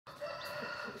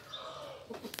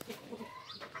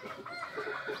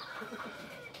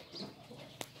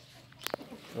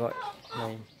Rồi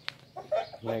này,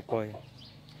 này coi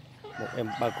một em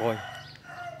Pakoy,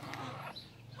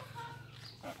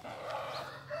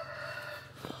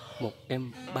 một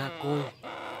em Pakoy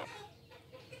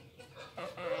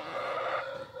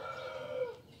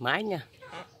mái nha,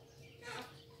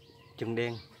 chân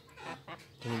đen,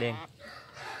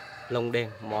 lông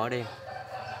đen, mỏ đen,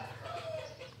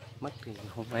 mắt thì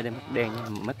không phải đen, mắt đen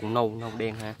nhưng mắt cũng nâu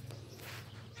đen ha.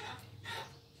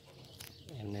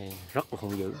 Em này rất là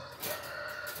hung dữ,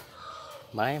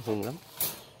 mái hung lắm.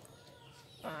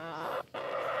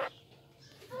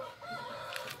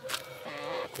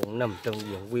 Cũng nằm trong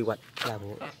diện quy hoạch làm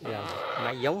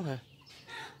mái giống ha,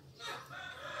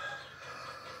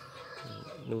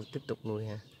 nuôi tiếp tục nuôi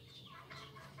ha.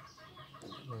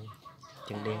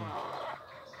 Chân đen,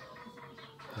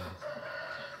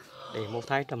 đây mẫu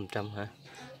thái trầm hả,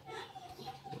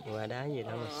 qua đá gì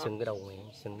đó mà sưng cái đầu này,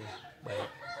 sưng bậy,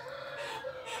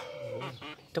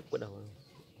 tróc cái đầu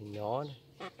nhỏ này.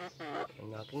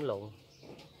 Nhỏ cứng lộn,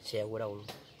 xẹo qua đầu luôn,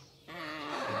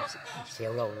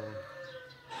 xẹo đầu luôn.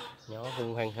 Nhỏ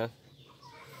hung hăng hả,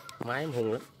 mái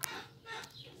hung lắm,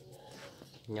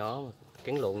 nhỏ mà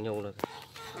cứng lộn nhau rồi.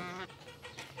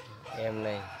 Em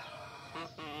này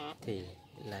thì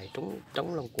lại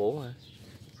trống lông cổ hả,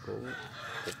 cổ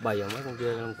một bầy vào mấy con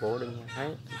kia lông cổ đinh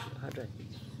thấy hết rồi,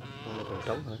 con này còn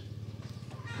trống hả.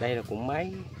 Đây là cũng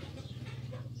máy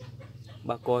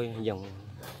Pakoy dòng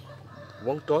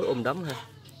vón trối ôm đấm ha,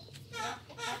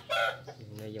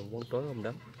 đây dòng vón trối ôm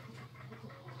đấm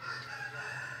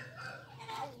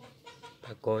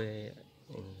Pakoy.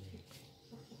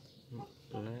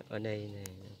 Ở đây này,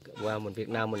 qua mình Việt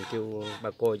Nam mình kêu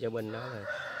Pakoy, cho bên đó là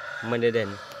Mandarin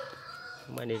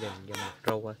dòng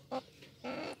trâu ha,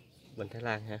 bên Thái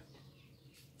Lan ha.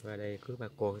 Và đây cứ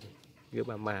Pakoy dưới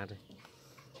Bama thôi.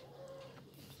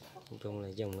 Nói chung là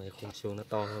dòng này khung xương nó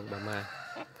to hơn Bama,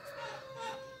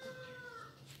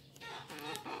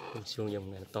 khung xương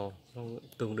dòng này nó to, nó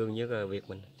tương đương với gà Việt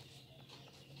mình,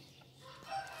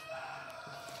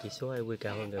 chỉ số IQ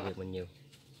cao hơn gà Việt mình nhiều,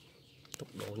 tốc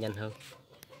độ nhanh hơn.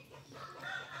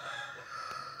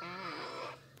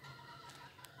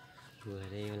 Vừa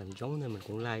đây làm giống nên mình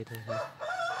cũng like thôi ha.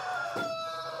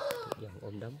 Dòng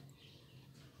ôm đấm.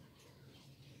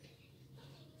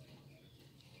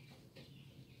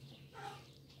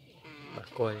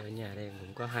 Pakoy ở nhà đây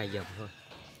cũng có 2 dòng thôi,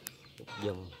 một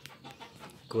dòng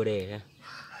cua đè ha,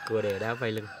 cua đè đá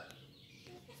vây lưng.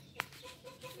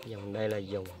 Dòng đây là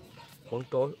dòng vón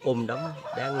trối ôm đấm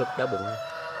đá ngực đá bụng,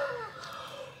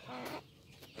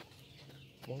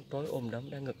 vón trối ôm đấm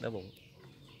đá ngực đá bụng.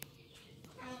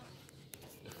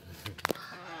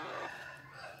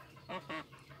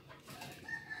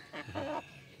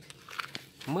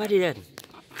 Mới đi lên.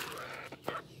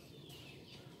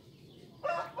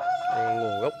 Đây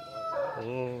nguồn gốc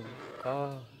cũng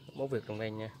có mẫu Việt trong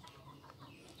đây nha,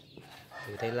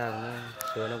 từ Thái Lan nó,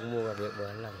 xưa nó cũng mua gà Việt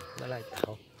về làm nó lai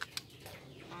tạo,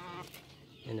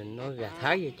 nên là nói gà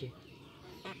Thái vậy chứ,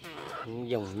 cũng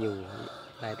dòng nhiều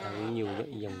lai tạo nhiều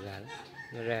dòng gà lắm.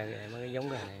 Nó ra mấy cái giống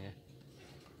gà này nè.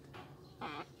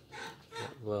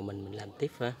 Vừa mình làm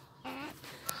tiếp hả,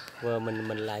 vừa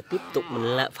mình lại tiếp tục mình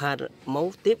lại pha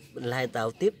máu tiếp, mình lai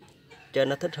tạo tiếp cho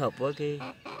nó thích hợp với cái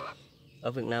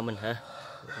ở Việt Nam mình hả.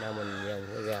 Việt Nam mình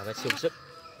dòng gà phải sung sức,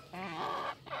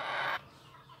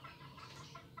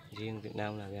 riêng Việt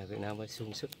Nam là gà Việt Nam phải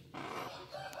sung sức,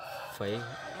 phải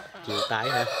chịu tái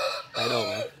hả, tái đồn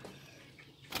hả.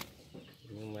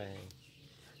 Nhưng mà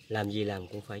làm gì làm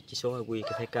cũng phải chỉ số IQ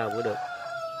phải cao mới được,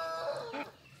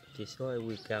 chỉ số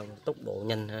IQ cao, tốc độ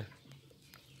nhanh ha,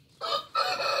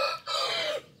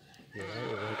 điều đó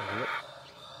là quan trọng nhất.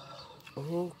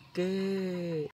 Ok.